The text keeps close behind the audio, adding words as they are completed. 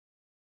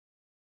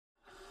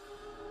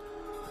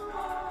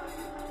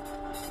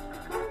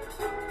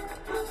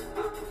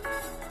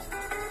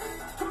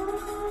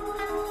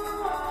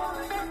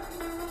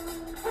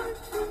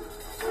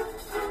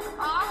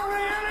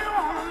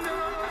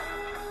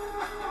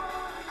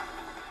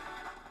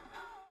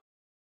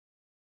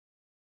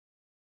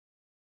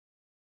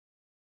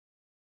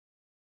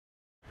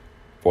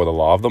For the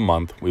law of the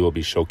month, we will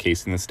be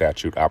showcasing the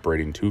statute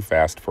operating too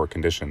fast for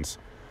conditions.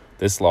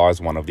 This law is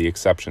one of the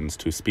exceptions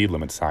to speed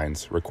limit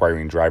signs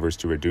requiring drivers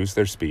to reduce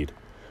their speed.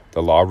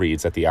 The law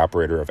reads that the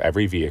operator of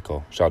every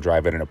vehicle shall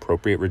drive at an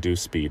appropriate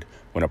reduced speed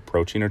when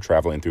approaching or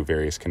traveling through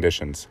various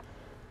conditions.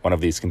 One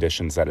of these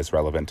conditions that is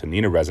relevant to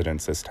Neenah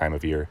residents this time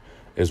of year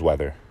is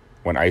weather.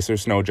 When ice or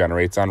snow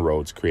generates on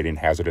roads creating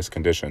hazardous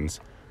conditions,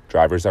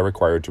 drivers are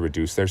required to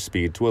reduce their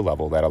speed to a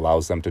level that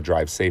allows them to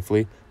drive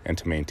safely and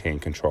to maintain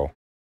control.